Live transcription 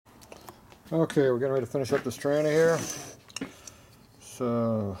Okay, we're getting ready to finish up this tranny here.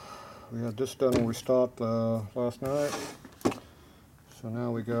 So we had this done when we stopped last night. So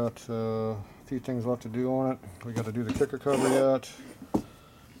now we got a few things left to do on it. We got to do the kicker cover yet.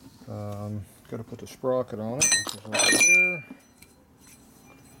 Got to put the sprocket on it, which is over here.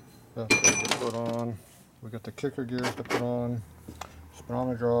 That's going to get put on. We got the kicker gears to put on,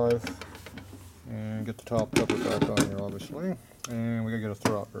 speedometer drive, and get the top cover back on here, obviously. And we got to get a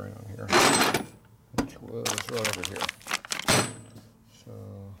throat bearing on here, which was right over here. So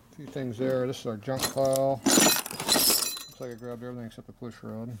a few things there. This is our junk pile. Looks like I grabbed everything except the push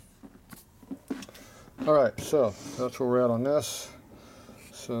rod. Alright, so that's where we're at on this.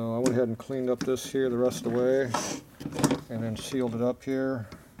 So I went ahead and cleaned up this here the rest of the way, and then sealed it up here.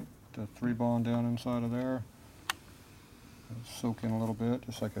 The 3-bond down inside of there. Soak in a little bit,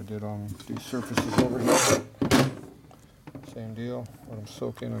 just like I did on these surfaces over here. Same deal. Let them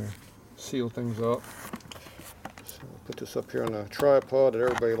soak in and seal things up. So I'll put this up here on the tripod that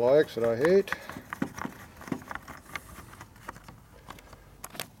everybody likes, that I hate.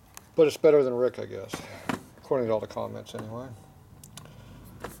 But it's better than Rick, I guess, according to all the comments anyway.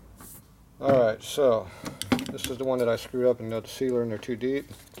 Alright, so this is the one that I screwed up and got the sealer in there too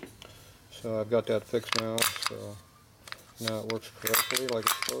deep. So I've got that fixed now, so now it works correctly like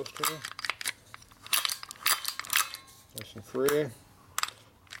it's supposed to. Nice and free.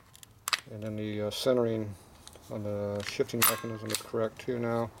 And then the centering on the shifting mechanism is correct too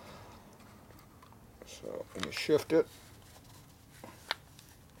now. So when you shift it,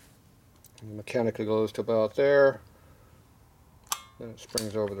 it mechanically goes to about there. Then it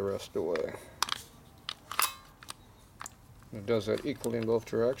springs over the rest of the way. And it does that equally in both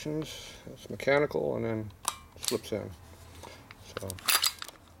directions. It's mechanical and then slips in. So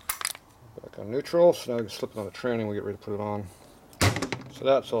back on neutral. So now we can slip it on the tranny and we get ready to put it on. So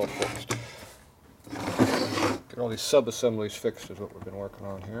that's all fixed. Get all these sub-assemblies fixed is what we've been working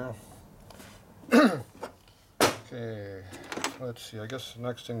on here. Okay, let's see. I guess the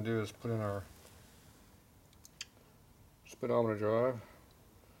next thing to do is put in our speedometer drive.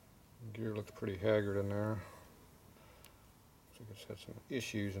 The gear looks pretty haggard in there. Looks like it's had some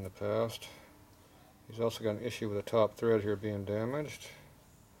issues in the past. He's also got an issue with the top thread here being damaged.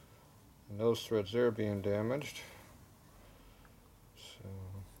 And those threads there being damaged. So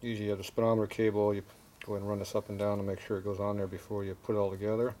usually you have the speedometer cable, you go ahead and run this up and down to make sure it goes on there before you put it all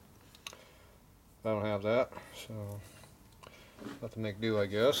together. I don't have that, so I'll have to make do, I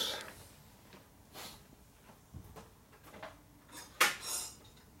guess.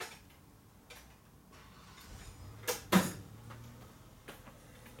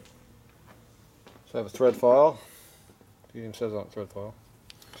 So I have a thread file. It even says on thread file.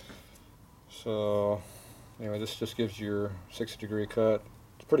 So anyway, this just gives you your 60-degree cut.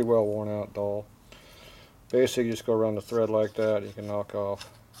 It's pretty well worn out dull. Basically, you just go around the thread like that. You can knock off.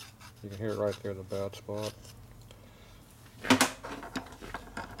 You can hear it right there, the bad spot.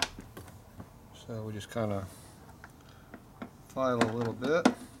 So we just kind of file a little bit.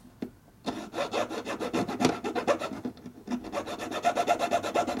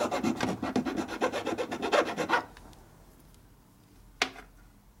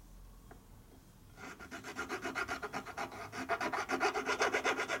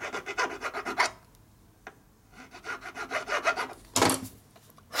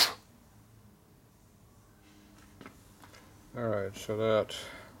 Alright, so that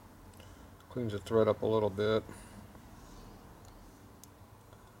cleans the thread up a little bit.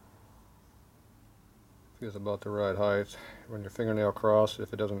 Feels about the right height. Run your fingernail across.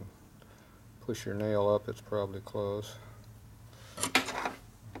 If it doesn't push your nail up, it's probably close.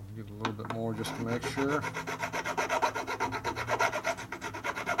 Give it a little bit more just to make sure.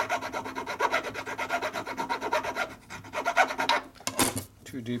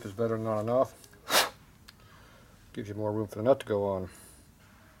 Too deep is better than not enough. Gives you more room for the nut to go on.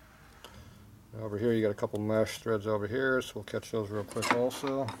 Now over here you got a couple mesh threads over here, so we'll catch those real quick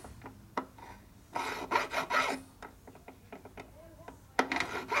also.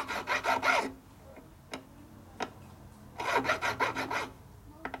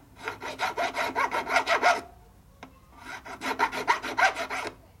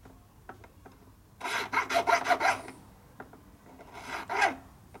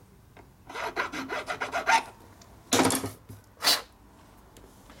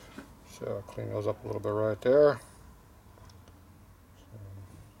 So I'll clean those up a little bit right there.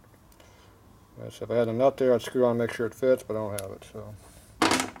 So if I had a nut there, I'd screw on and make sure it fits, but I don't have it. So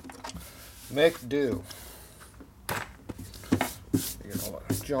make do. Get all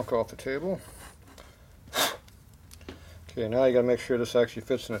that junk off the table. Okay, now you gotta make sure this actually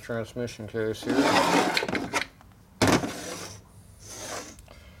fits in the transmission case here.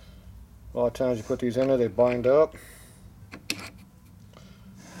 A lot of times you put these in there, they bind up.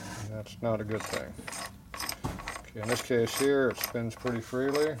 And that's not a good thing. Okay, in this case here, it spins pretty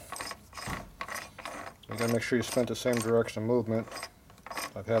freely. You gotta make sure you spin the same direction of movement.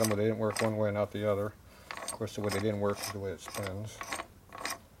 I've had them where they didn't work one way and not the other. Of course, the way they didn't work is the way it spins.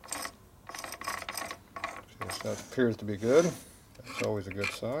 Okay, so that appears to be good. That's always a good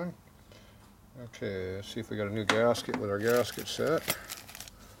sign. Okay, let's see if we got a new gasket with our gasket set.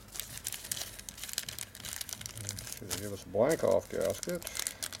 They give us a blank off gasket.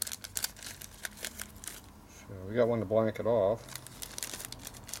 So we got one to blank it off.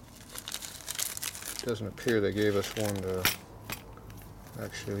 It doesn't appear they gave us one to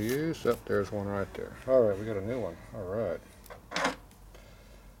actually use. Oh, there's one right there. Alright, we got a new one. Alright.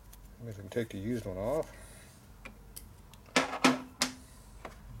 Maybe we can take the used one off.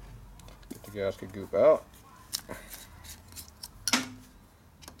 Get the gasket goop out.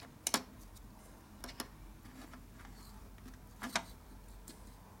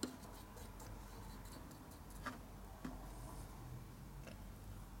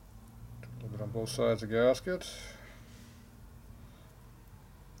 A little bit on both sides of the gasket.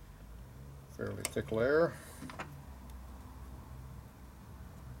 Fairly thick layer.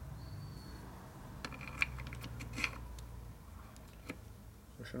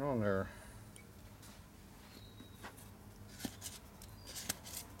 Push it on there.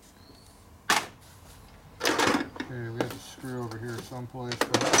 Okay, we have a screw over here someplace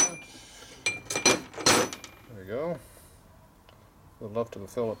for that. There you go. To the left of the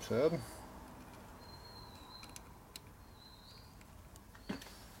Phillips head.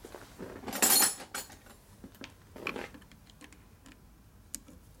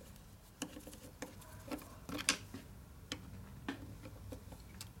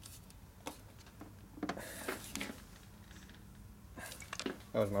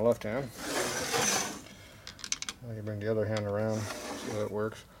 That was my left hand. Now you bring the other hand around, see how that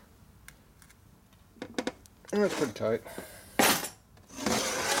works. And it's pretty tight.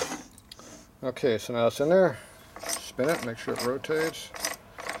 Okay, so now it's in there. Spin it, make sure it rotates.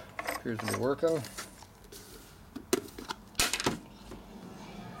 Appears to be working. A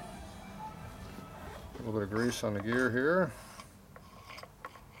little bit of grease on the gear here.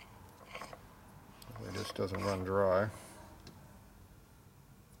 It just doesn't run dry.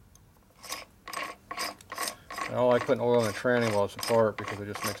 I don't like putting oil in the tranny while it's apart because it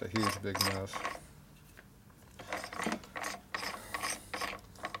just makes a huge big mess.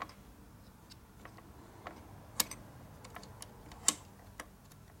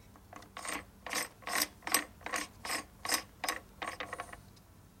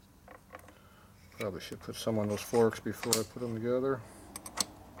 Probably should put some on those forks before I put them together.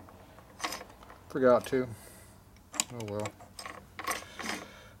 Forgot to. Oh well.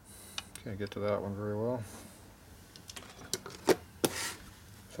 Can't get to that one very well.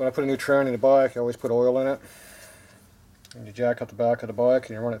 So when I put a new tranny in the bike, I always put oil in it. And you jack up the back of the bike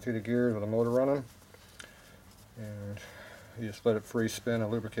and you run it through the gears with a motor running. And you just let it free spin and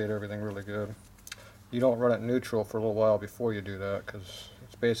lubricate everything really good. You don't run it neutral for a little while before you do that because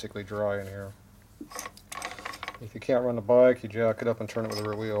it's basically dry in here. If you can't run the bike, you jack it up and turn it with a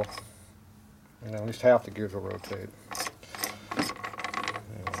rear wheel. And at least half the gears will rotate. And,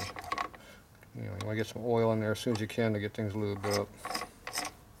 you want to get some oil in there as soon as you can to get things lubed up.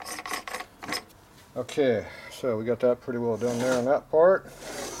 Okay, so we got that pretty well done there on that part.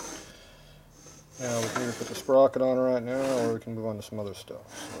 Now we can either put the sprocket on right now or we can move on to some other stuff.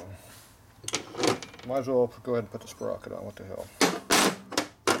 So, might as well go ahead and put the sprocket on, what the hell.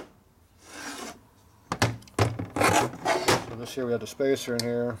 So this here we have the spacer in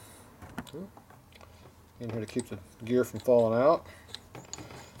here. In here to keep the gear from falling out.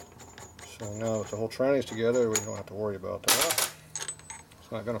 So now with the whole trannies together, we don't have to worry about that. It's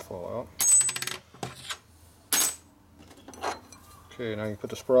not going to fall out. Okay, now you can put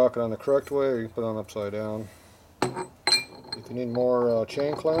the sprocket on the correct way or you can put it on upside down. If you need more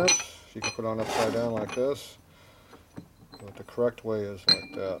chain clamps, you can put it on upside down like this. But the correct way is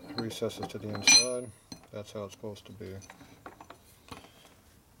like that. Recesses to the inside. That's how it's supposed to be.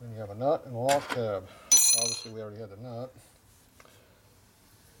 Then you have a nut and a lock tab. Obviously we already had the nut.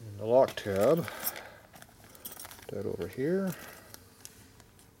 And the lock tab. That over here.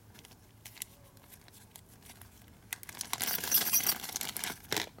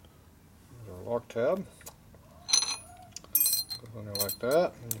 Lock tab. Goes on there like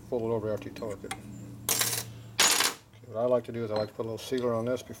that, and you pull it over after you torque it. Okay, what I like to do is I like to put a little sealer on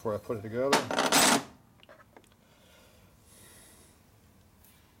this before I put it together.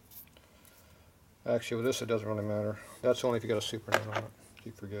 Actually, with this it doesn't really matter. That's only if you got a super nut on it.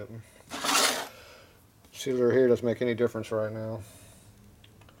 Keep forgetting. Sealer here doesn't make any difference right now.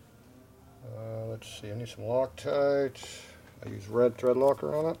 Let's see, I need some Loctite. I use red thread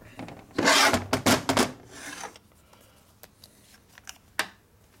locker on it.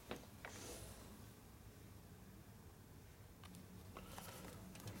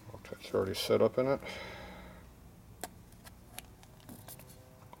 Loctite's already set up in it. That's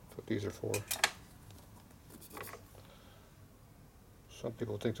what these are for. Some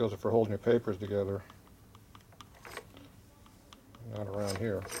people think those are for holding your papers together. Not around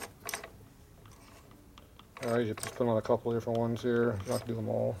here. Alright, you just put on a couple different ones here. You don't have to do them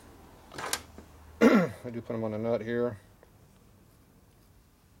all. I do put them on the nut here.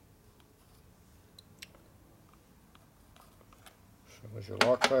 So there's your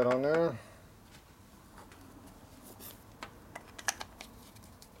Loctite on there.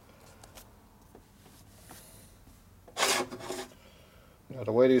 Now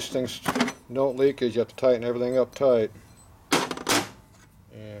the way these things don't leak is you have to tighten everything up tight.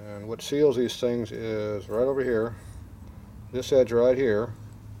 And what seals these things is right over here. This edge right here,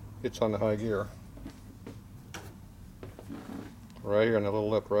 it's on the high gear. Right here on the little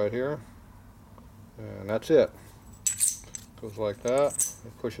lip right here. And that's it. Goes like that.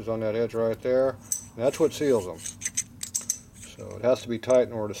 It pushes on that edge right there. And that's what seals them. So it has to be tight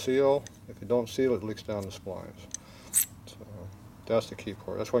in order to seal. If you don't seal it, it leaks down the splines. So that's the key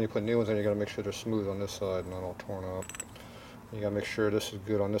part. That's why you put new ones in, you got to make sure they're smooth on this side and not all torn up. You got to make sure this is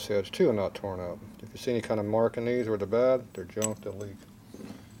good on this edge too and not torn up. If you see any kind of mark in these where they're bad, they're junk, they'll leak.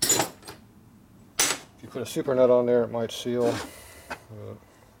 If you put a super nut on there, it might seal.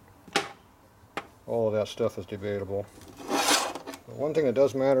 But all of that stuff is debatable. But one thing that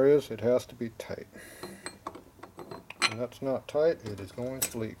does matter is it has to be tight. When that's not tight, it is going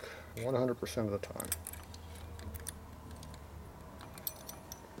to leak 100% of the time.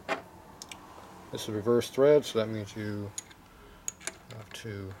 This is reverse thread, so that means you have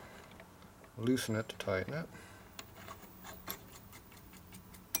to loosen it to tighten it.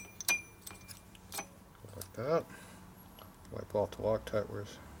 Like that. Wipe off the Loctite where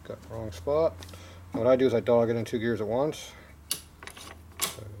it's got the wrong spot. And what I do is I dog it in 2 gears at once.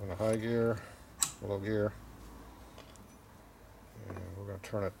 So in a high gear, low gear. And we're going to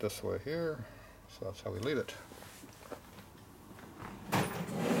turn it this way here. So that's how we leave it.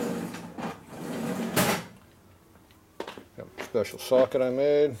 Got a special socket I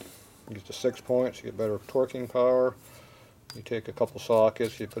made. Use the 6 points, you get better torquing power. You take a couple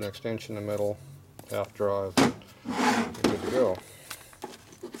sockets, you put an extension in the middle, half drive, you're good to go.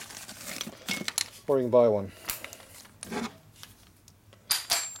 Or you can buy one.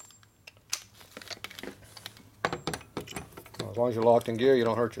 As long as you're locked in gear, you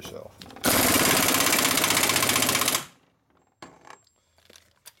don't hurt yourself.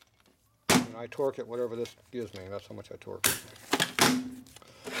 And I torque it whatever this gives me, that's how much I torque it.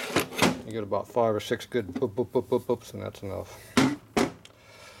 You get about 5 or 6 good boop, boop, boop, boop, boops, and that's enough.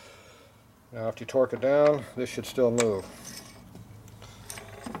 Now after you torque it down, this should still move.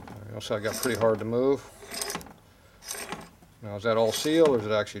 You'll see I got pretty hard to move. Now is that all sealed or is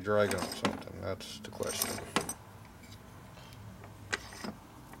it actually dragging on something? That's the question.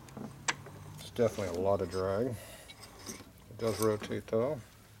 It's definitely a lot of drag. It does rotate though.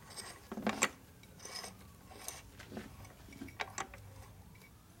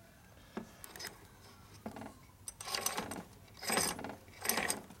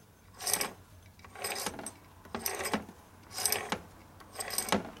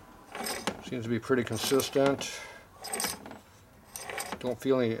 Seems to be pretty consistent. Don't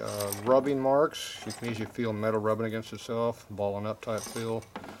feel any rubbing marks. You can easily feel metal rubbing against itself, balling up type feel.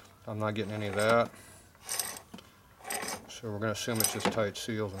 I'm not getting any of that. So we're going to assume it's just tight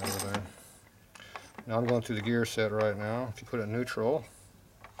seals and everything. Now I'm going through the gear set right now. If you put it in neutral,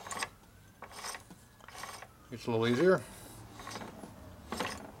 it's a little easier.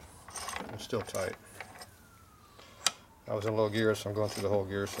 It's still tight. I was in low gear, so I'm going through the whole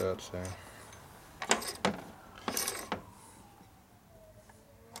gear set. So.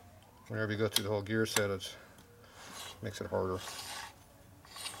 Whenever you go through the whole gear set, it makes it harder.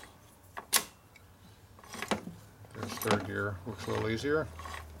 There's third gear, works a little easier.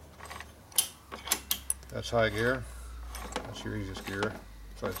 That's high gear. That's your easiest gear,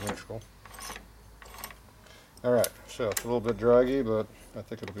 besides neutral. Alright, so it's a little bit draggy, but I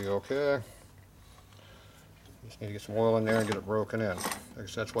think it'll be okay. Just need to get some oil in there and get it broken in. I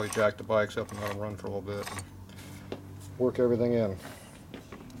guess that's why you jack the bikes up and let them run for a little bit. And work everything in.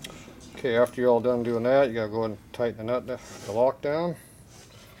 Okay, after you're all done doing that, you gotta go ahead and tighten the nut, the lock down.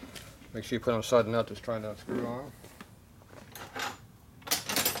 Make sure you put on the side of the nut that's trying to screw on.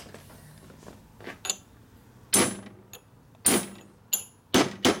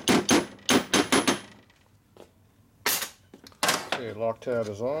 Okay, Loctite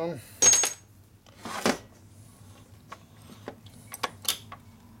is on.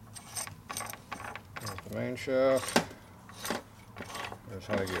 There's the main shaft. There's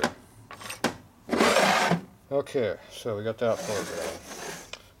high gear. Okay, so we got that part down.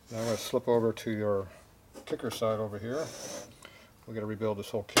 Now I'm going to slip over to your kicker side over here. We're going to rebuild this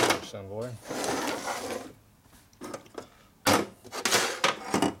whole kicker assembly.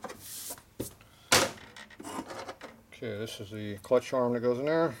 Okay, this is the clutch arm that goes in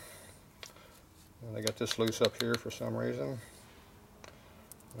there. And they got this loose up here for some reason.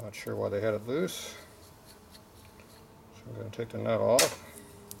 Not sure why they had it loose. So I'm going to take the nut off.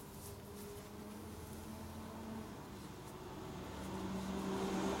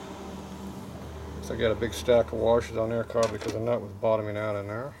 So I got a big stack of washers on there, probably because the nut was bottoming out in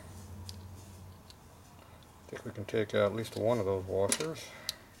there. I think we can take out at least one of those washers.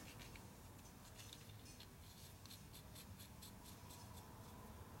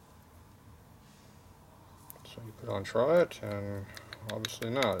 So you put on try it, and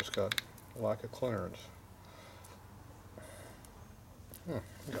obviously not. It's got a lack of clearance. It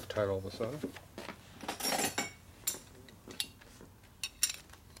got tight all of a sudden.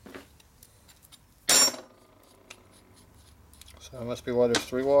 So that must be why there's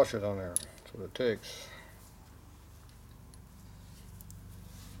 3 washers on there. That's what it takes.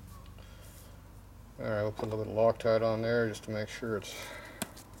 Alright, we'll put a little bit of Loctite on there just to make sure it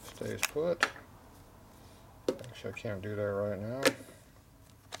stays put. Actually, I can't do that right now.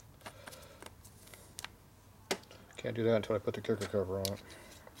 Can't do that until I put the kicker cover on.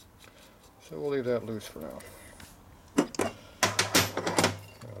 So we'll leave that loose for now.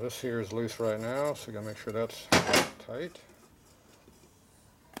 Now this here is loose right now, so you gotta make sure that's tight.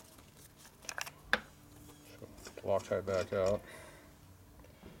 So Loctite back out.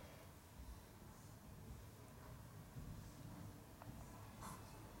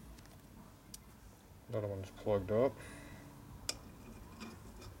 Another one's plugged up.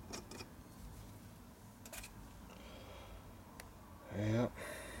 Yeah.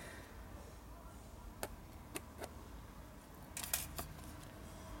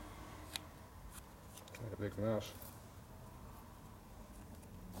 Made a big mess.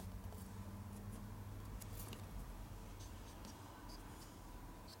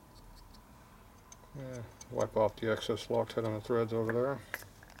 Yeah, wipe off the excess Loctite on the threads over there.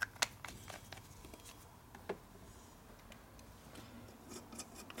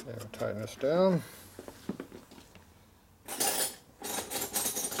 Okay, we'll tighten this down.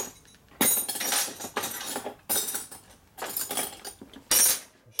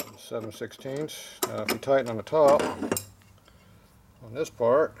 This is 7/16. Now if you tighten on the top, on this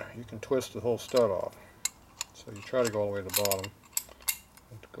part, you can twist the whole stud off. So you try to go all the way to the bottom.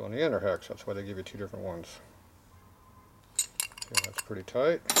 And to go on the inner hex, that's why they give you 2 different ones. Okay, that's pretty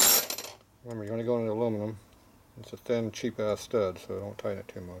tight. Remember, you only go into aluminum. It's a thin, cheap-ass stud, so don't tighten it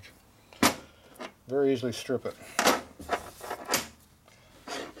too much. Very easily strip it.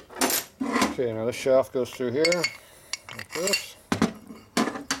 Okay, now this shaft goes through here, like this.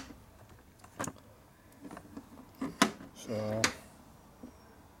 So,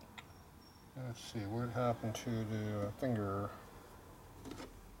 let's see, what happened to the finger?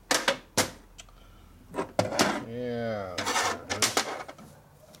 Yeah, there it is.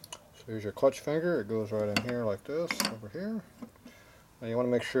 So here's your clutch finger. It goes right in here like this, over here. Now you want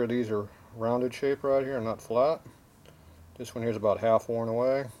to make sure these are rounded shape right here and not flat. This one here is about half worn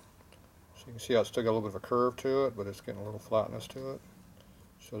away. So you can see how it's still got a little bit of a curve to it, but it's getting a little flatness to it.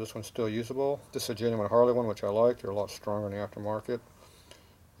 So this one's still usable. This is a genuine Harley one, which I like. They're a lot stronger in the aftermarket.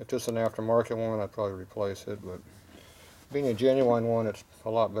 If this is an aftermarket one, I'd probably replace it, but being a genuine one, it's a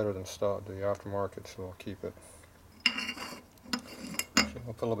lot better than the aftermarket, so I'll keep it. So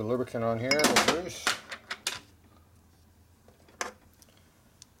I'll put a little bit of lubricant on here, a little grease.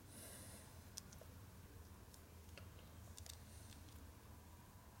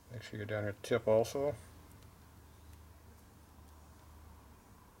 Make sure you go down here at the tip also.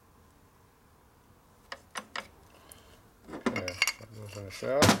 Okay, that goes in the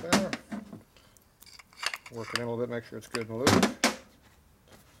shaft there. Work it in a little bit, make sure it's good and loose.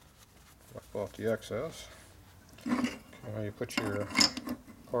 Wipe off the excess. Okay, now you put your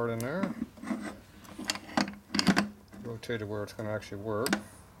part in there. Rotate it where it's going to actually work.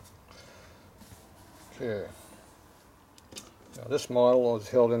 Okay. Now this model is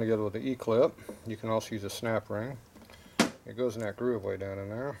held in together with the E-clip. You can also use a snap ring. It goes in that groove way down in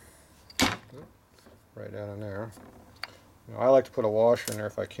there. right down in there. Now, I like to put a washer in there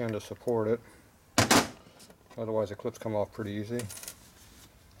if I can to support it. Otherwise the clips come off pretty easy.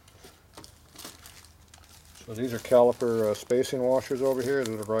 So these are caliper spacing washers over here.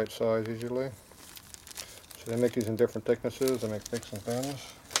 They're the right size usually. So they make these in different thicknesses. They make thicks and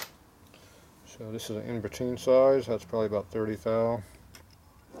thins. So this is an in-between size. That's probably about 30 thou.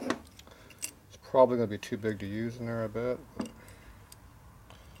 It's probably going to be too big to use in there, I bet. But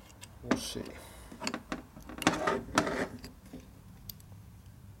we'll see.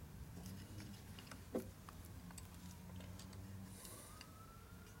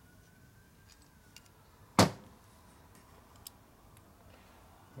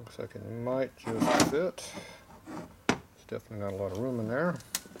 Looks like it might just fit. There's definitely not a lot of room in there.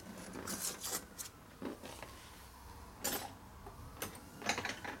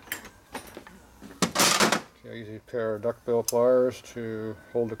 Okay, I use a pair of duckbill pliers to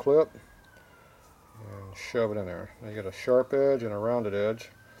hold the clip and shove it in there. Now you got a sharp edge and a rounded edge.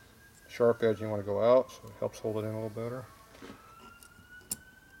 Sharp edge you want to go out, so it helps hold it in a little better.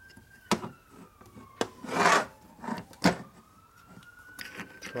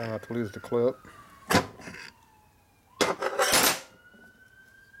 Try not to lose the clip.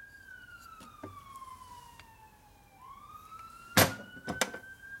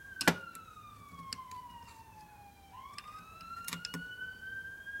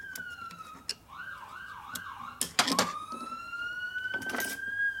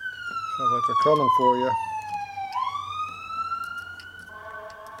 Sounds like they're coming for you.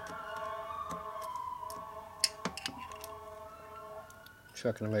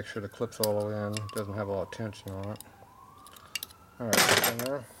 Checking to make sure the clip's all the way in. It doesn't have a lot of tension on it. Alright, that's in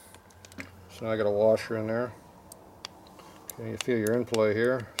there. So now I got a washer in there. Okay, you feel your in play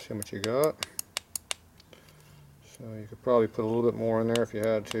here. See how much you got. So you could probably put a little bit more in there if you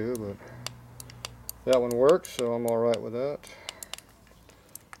had to, but that one works, so I'm alright with that.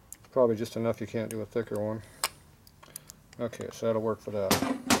 Probably just enough, you can't do a thicker one. Okay, so that'll work for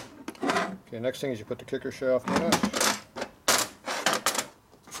that. Okay, next thing is you put the kicker shaft in it.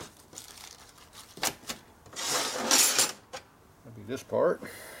 That'll be this part.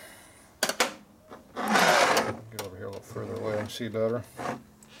 Get over here a little further away and see better.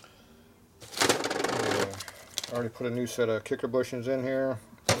 Okay, I already put a new set of kicker bushings in here.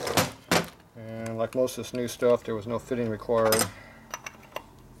 And like most of this new stuff, there was no fitting required.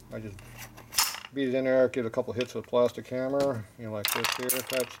 I just beat it in there, give it a couple hits with a plastic hammer, you know, like this here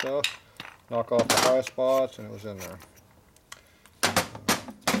type stuff. Knock off the high spots, and it was in there.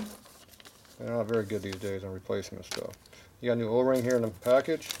 They're not very good these days on replacement stuff. You got a new O-ring here in the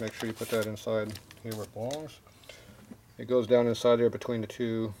package. Make sure you put that inside here where it belongs. It goes down inside there between the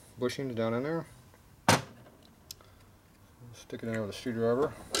two bushings down in there. Stick it in there with a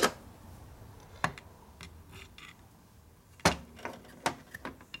screwdriver.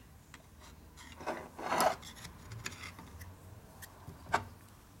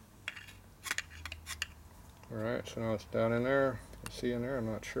 Alright, so now it's down in there. You can see in there,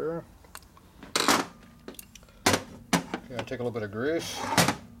 I'm not sure. Okay, I take a little bit of grease,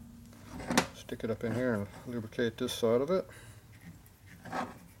 stick it up in here and lubricate this side of it.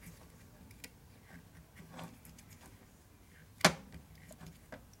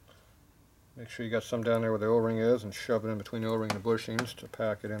 Make sure you got some down there where the O-ring is and shove it in between the O-ring and the bushings to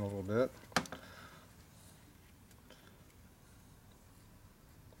pack it in a little bit.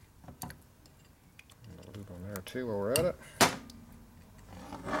 Lube on there too while we're at it.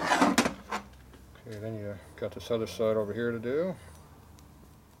 Okay, then you got this other side over here to do.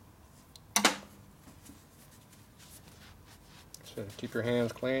 So keep your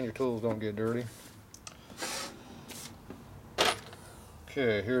hands clean, your tools don't get dirty.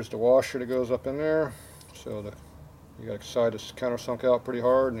 Okay, here's the washer that goes up in there. So you got a side that's countersunk out pretty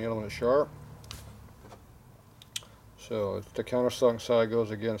hard and the other one is sharp. So the countersunk side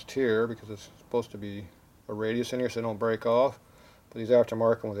goes against here because it's supposed to be a radius in here so they don't break off. But these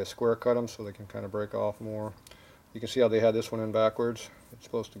aftermarket ones, they square cut them so they can kind of break off more. You can see how they had this one in backwards. It's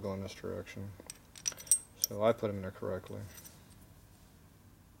supposed to go in this direction. So I put them in there correctly.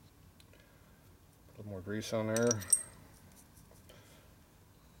 A little more grease on there.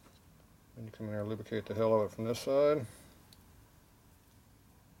 Then you come in there and lubricate the hell out of it from this side.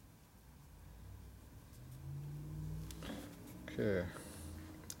 Okay.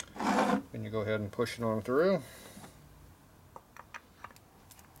 Then you go ahead and push it on through.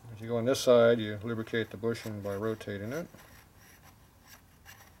 As you go on this side, you lubricate the bushing by rotating it.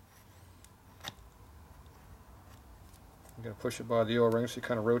 You gotta push it by the O-ring, so you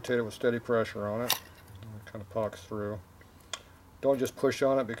kind of rotate it with steady pressure on it. And it kind of pocks through. Don't just push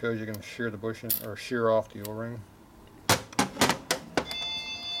on it because you can shear the bushing or shear off the O-ring.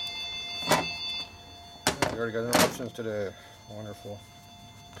 We already got interruptions today. Wonderful.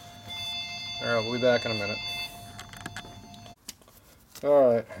 Alright, we'll be back in a minute.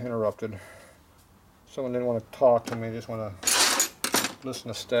 Alright, interrupted. Someone didn't want to talk to me, just want to listen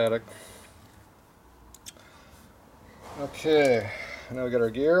to static. Okay, now we got our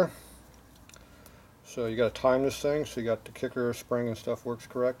gear. So you got to time this thing so you got the kicker, spring, and stuff works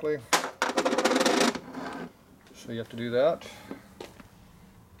correctly. So you have to do that.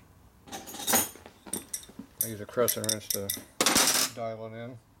 I use a crescent wrench to dial it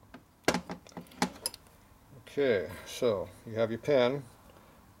in. Okay, so you have your pin,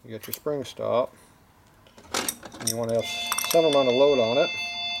 you got your spring stop, and you want to have some amount of load on it.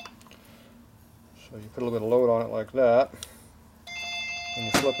 So you put a little bit of load on it like that, and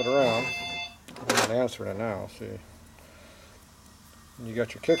you flip it around. I'm not answering it now, see. And you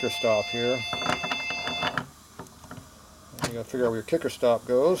got your kicker stop here. And you got to figure out where your kicker stop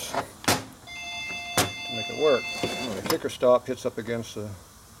goes to make it work. Well, the kicker stop hits up against the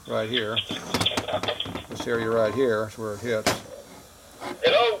right here. This area right here is where it hits.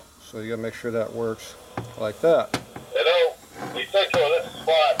 Hello? So you got to make sure that works like that. Hello? We take care of this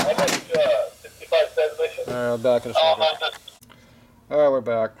spot. How much 65 cents mission? Alright, back in a second. Alright, we're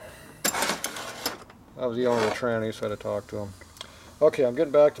back. I was the owner of the tranny, so I had to talk to him. Okay, I'm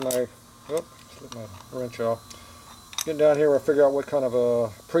getting back to my, slip my wrench off. Getting down here, we'll figure out what kind of a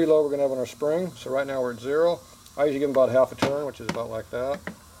preload we're going to have on our spring. So right now we're at 0. I usually give them about half a turn, which is about like that.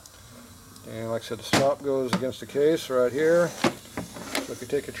 And like I said, the stop goes against the case right here. So if you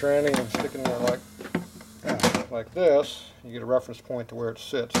take your tranny and stick it in there like this, you get a reference point to where it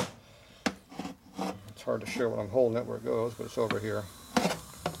sits. It's hard to show when I'm holding it where it goes, but it's over here.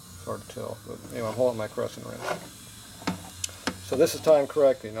 It's hard to tell, but anyway, I'm holding my crescent wrench. So this is timed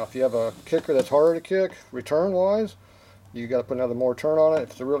correctly. Now if you have a kicker that's harder to kick, return-wise, you got to put another more turn on it.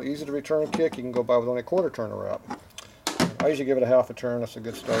 If it's a real easy to return kick, you can go by with only a quarter turn of wrap. I usually give it a half a turn. That's a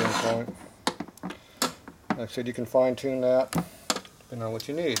good starting point. Like I said, you can fine-tune that depending on what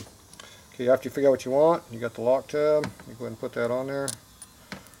you need. Okay, after you figure out what you want, you got the lock tab. You go ahead and put that on there.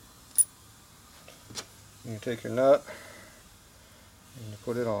 You take your nut and you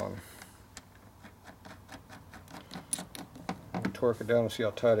put it on. You torque it down and see how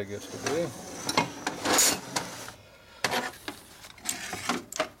tight it gets to be.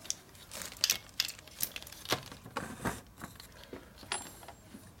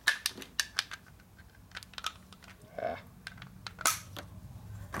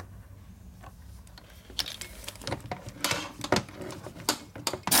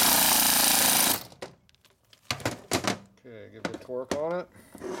 Okay, give it a torque on it.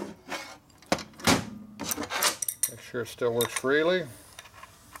 Make sure it still works freely.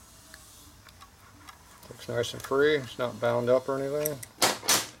 Looks nice and free. It's not bound up or anything.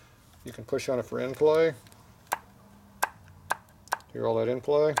 You can push on it for in play. Hear all that in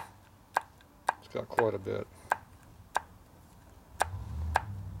play? It's got quite a bit.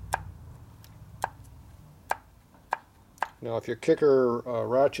 Now if your kicker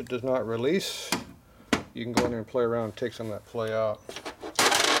ratchet does not release, you can go in there and play around and take some of that play out.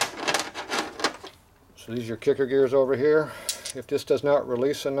 So these are your kicker gears over here. If this does not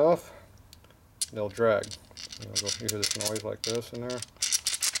release enough, they'll drag. You hear this noise like this in there?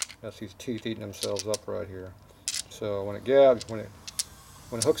 That's these teeth eating themselves up right here. So when it gabs, when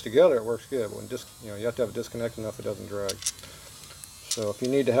it hooks together, it works good. But when you have to have it disconnect enough it doesn't drag. So if you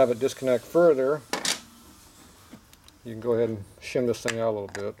need to have it disconnect further, you can go ahead and shim this thing out a little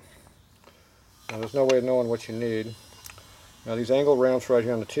bit. Now there's no way of knowing what you need. Now these angle ramps right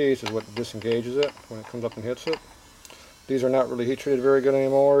here on the teeth is what disengages it when it comes up and hits it. These are not really heat treated very good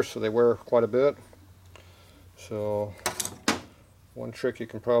anymore, so they wear quite a bit. So one trick you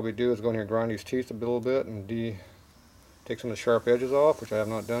can probably do is go in here and grind these teeth a little bit and take some of the sharp edges off, which I have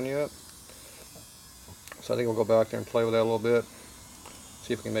not done yet. So I think we'll go back there and play with that a little bit.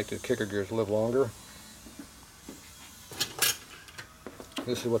 See if we can make the kicker gears live longer.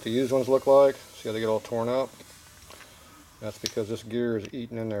 This is what the used ones look like. See how they get all torn up? That's because this gear is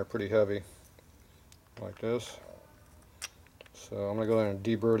eaten in there pretty heavy, like this. So I'm going to go in and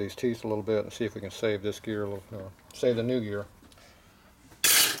deburr these teeth a little bit and see if we can save this gear, save the new gear.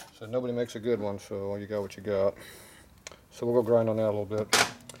 So nobody makes a good one, so you got what you got. So we'll go grind on that a little bit.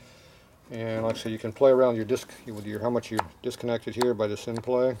 And like I said, you can play around your disc with how much you disconnected here by this in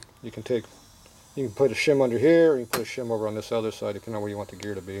play. You can put a shim under here, or you can put a shim over on this other side, depending on where you want the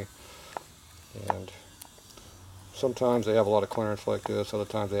gear to be. And sometimes they have a lot of clearance like this, other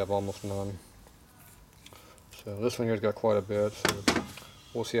times they have almost none. So this one here's got quite a bit, so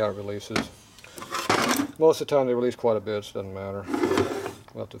we'll see how it releases. Most of the time they release quite a bit, so it doesn't matter.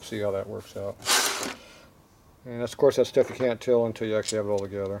 We'll have to see how that works out. And of course, that stuff you can't tell until you actually have it all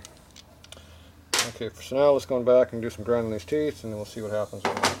together. Okay, so now let's go back and do some grinding these teeth, and then we'll see what happens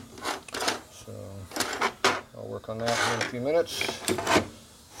with them. So I'll work on that here in a few minutes.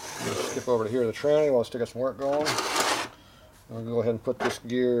 Skip over to here to the tranny while I still got some work going. I'm going to go ahead and put this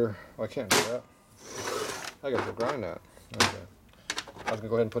gear. Oh, I can't do that. I got to go grind that. Okay. I was going to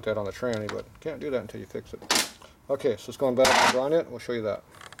go ahead and put that on the tranny, but can't do that until you fix it. Okay, so let's go back and grind it. We'll show you that.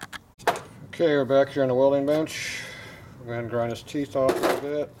 Okay, we're back here on the welding bench. We're going to grind his teeth off a little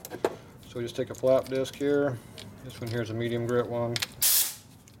bit. So we just take a flap disc here. This one here is a medium grit one.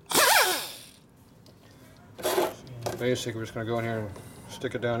 So basically, we're just going to go in here and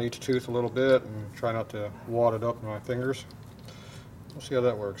stick it down each tooth a little bit and try not to wad it up in my fingers. We'll see how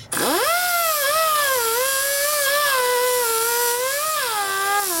that works.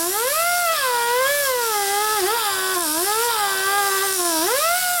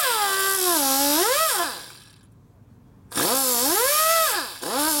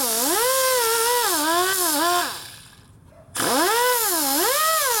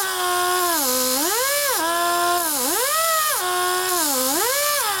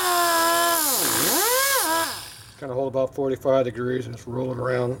 Kind of hold about 45 degrees and just roll it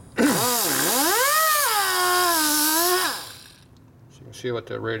around. So you can see what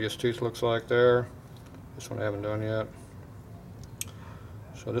the radius tooth looks like there. This one I haven't done yet.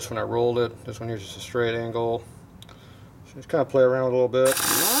 So this one I rolled it. This one here's just a straight angle. So just kind of play around with it a little bit.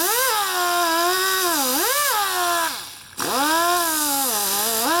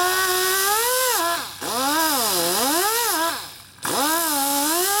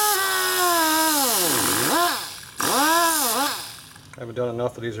 I haven't done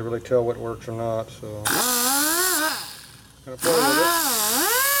enough of these to really tell what works or not, so kind of play with it.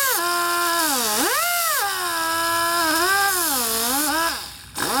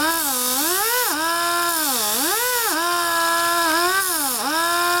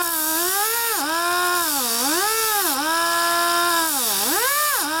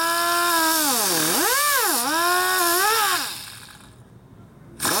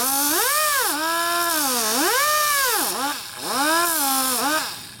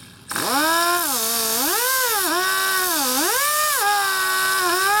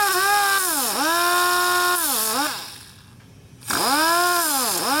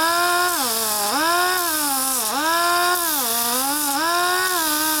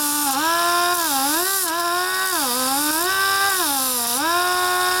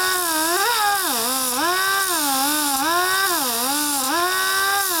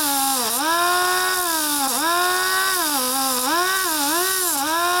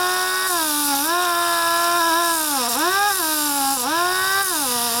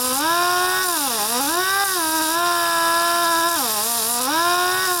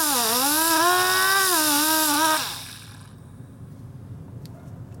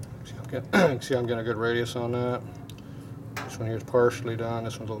 You can see I'm getting a good radius on that. This one here is partially done.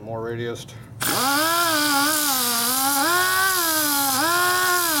 This one's a little more radiused.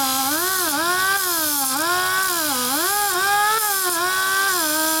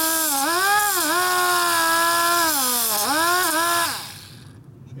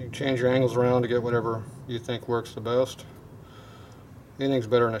 So you can change your angles around to get whatever you think works the best. Anything's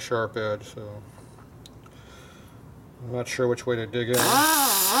better than a sharp edge, so I'm not sure which way to dig in.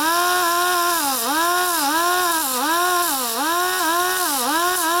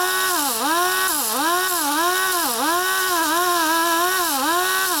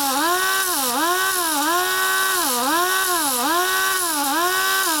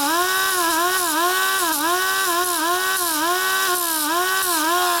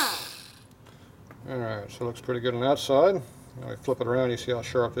 Alright, so it looks pretty good on that side. Now I flip it around, you see how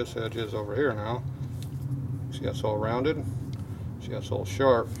sharp this edge is over here now. See that's all rounded. See that's all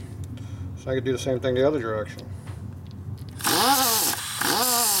sharp. So I could do the same thing the other direction.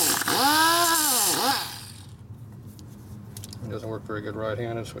 It doesn't work very good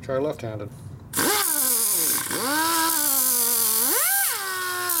right-handed, so try left-handed.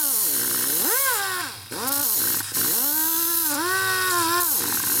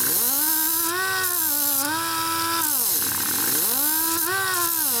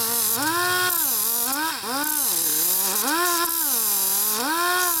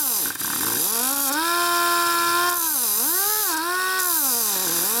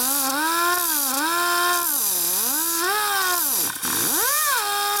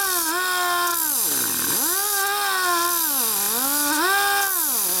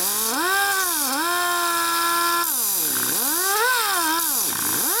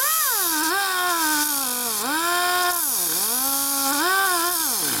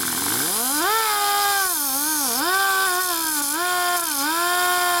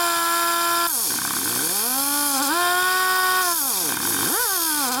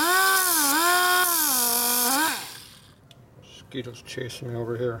 Mosquitoes chasing me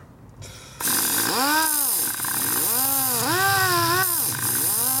over here.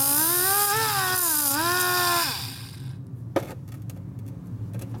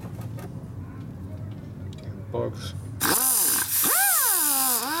 Damn bugs.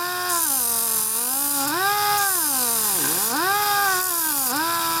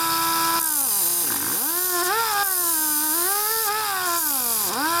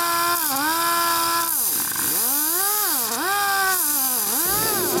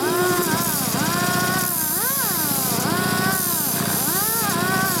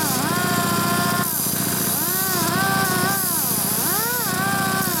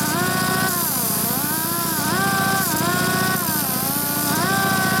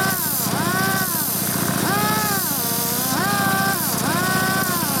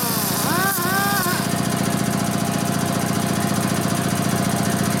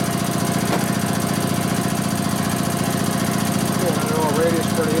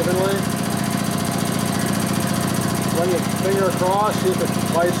 Pretty evenly. Run your finger across, see if it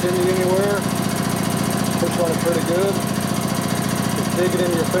bites into you anywhere. Push on it pretty good. Just dig it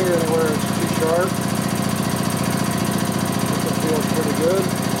into your finger anywhere it's too sharp. This one feels pretty good.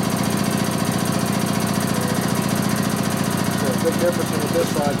 So a big difference in what this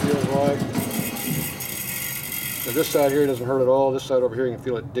side feels like. So this side here doesn't hurt at all. This side over here you can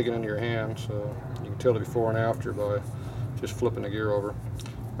feel it digging into your hand. So you can tell the before and after by just flipping the gear over.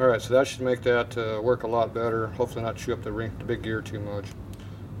 Alright, so that should make that work a lot better. Hopefully not chew up the big gear too much.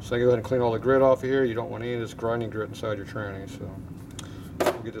 So I go ahead and clean all the grit off of here. You don't want any of this grinding grit inside your tranny. So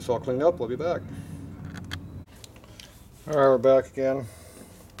we'll get this all cleaned up. We'll be back. Alright, we're back again.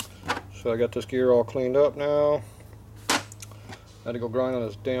 So I got this gear all cleaned up now. I had to go grind on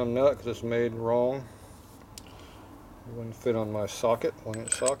this damn nut because it's made wrong. It wouldn't fit on my socket,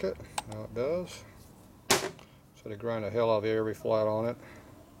 1-inch socket. Now it does. So they grind the hell out of every flat on it.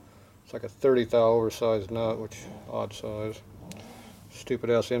 It's like a 30 thou oversized nut, which odd size. Stupid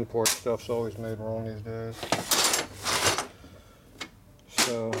ass import stuff's always made wrong these days.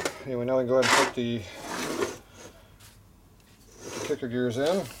 So anyway, now we can go ahead and put the kicker gears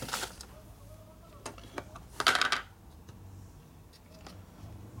in.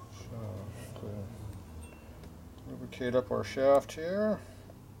 So lubricate up our shaft here.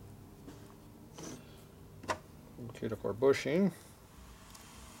 Lubricate up our bushing.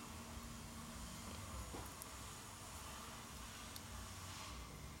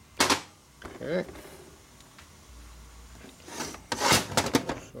 Okay.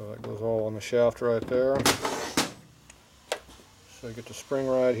 So that goes all on the shaft right there. So you get the spring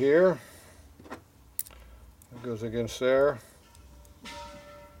right here. It goes against there.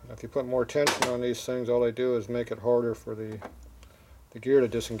 Now if you put more tension on these things, all they do is make it harder for the gear to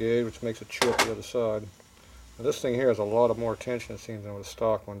disengage, which makes it chew up the other side. Now this thing here has a lot of more tension, it seems, than what a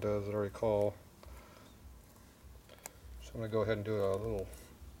stock one does, as I recall. So I'm going to go ahead and do a little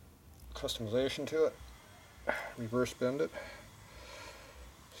customization to it. Reverse bend it.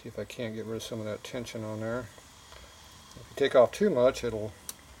 See if I can't get rid of some of that tension on there. If you take off too much, it'll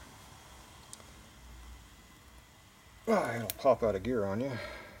pop out of gear on you.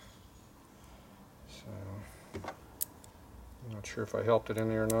 So I'm not sure if I helped it in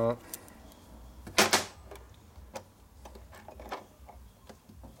there or not.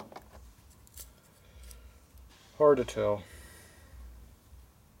 Hard to tell.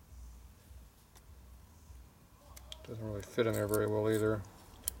 Doesn't really fit in there very well either.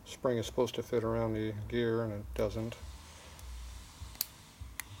 Spring is supposed to fit around the gear and it doesn't.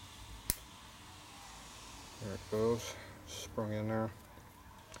 There it goes. Sprung in there.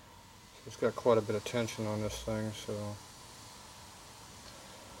 So it's got quite a bit of tension on this thing, so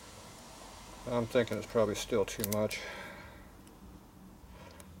I'm thinking it's probably still too much.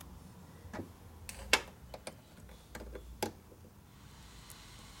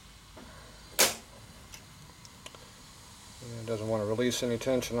 It doesn't want to release any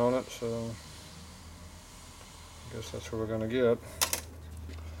tension on it, so I guess that's what we're going to get.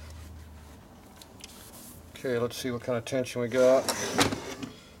 Okay, let's see what kind of tension we got.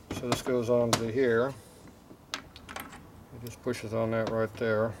 So this goes on to here. It just pushes on that right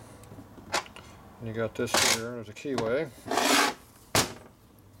there. And you got this here, there's a keyway.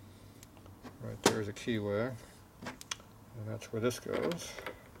 Right there's a keyway. And that's where this goes.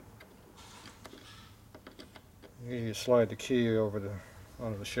 You slide the key over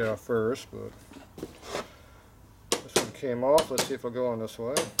onto the shaft first, but this one came off. Let's see if it'll go on this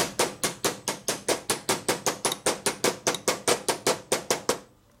way.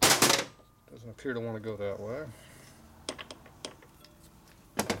 Doesn't appear to want to go that way.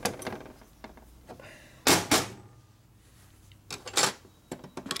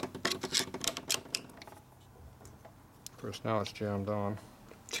 course, now it's jammed on.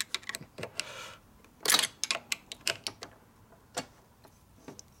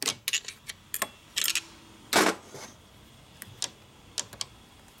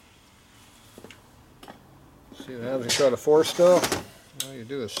 See what happens when you try to force stuff? All you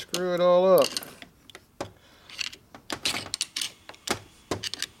do is screw it all up.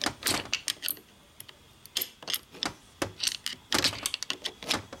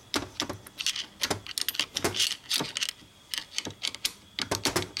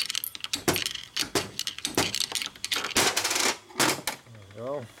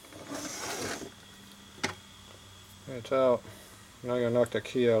 Go. It's out. Now you're gonna knock that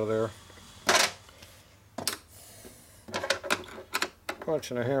key out of there.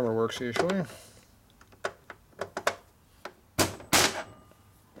 Punch and a hammer works usually.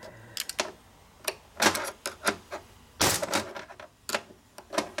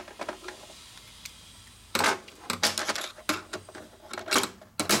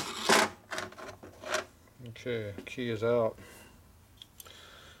 Okay, key is out.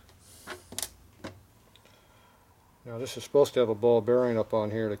 Now this is supposed to have a ball bearing up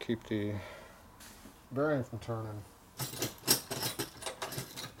on here to keep the bearing from turning.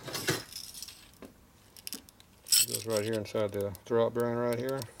 It goes right here inside the throwout bearing right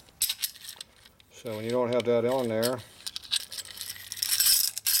here. So when you don't have that on there,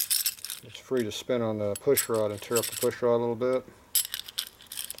 it's free to spin on the push rod and tear up the push rod a little bit.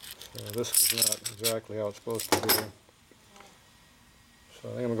 So this is not exactly how it's supposed to be. So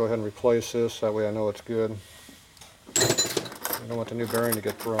I think I'm going to go ahead and replace this, that way I know it's good. I don't want the new bearing to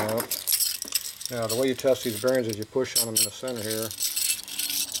get thrown up. Now the way you test these bearings is you push on them in the center here.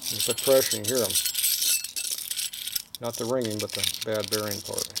 You put pressure and you hear them. Not the ringing, but the bad bearing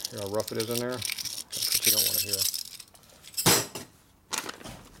part. You know how rough it is in there? That's what you don't want to hear.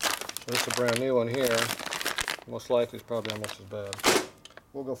 So this is a brand new one here. Most likely it's probably almost as bad.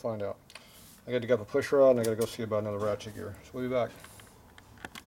 We'll go find out. I got to get a push rod and I got to go see about another ratchet gear. So we'll be back.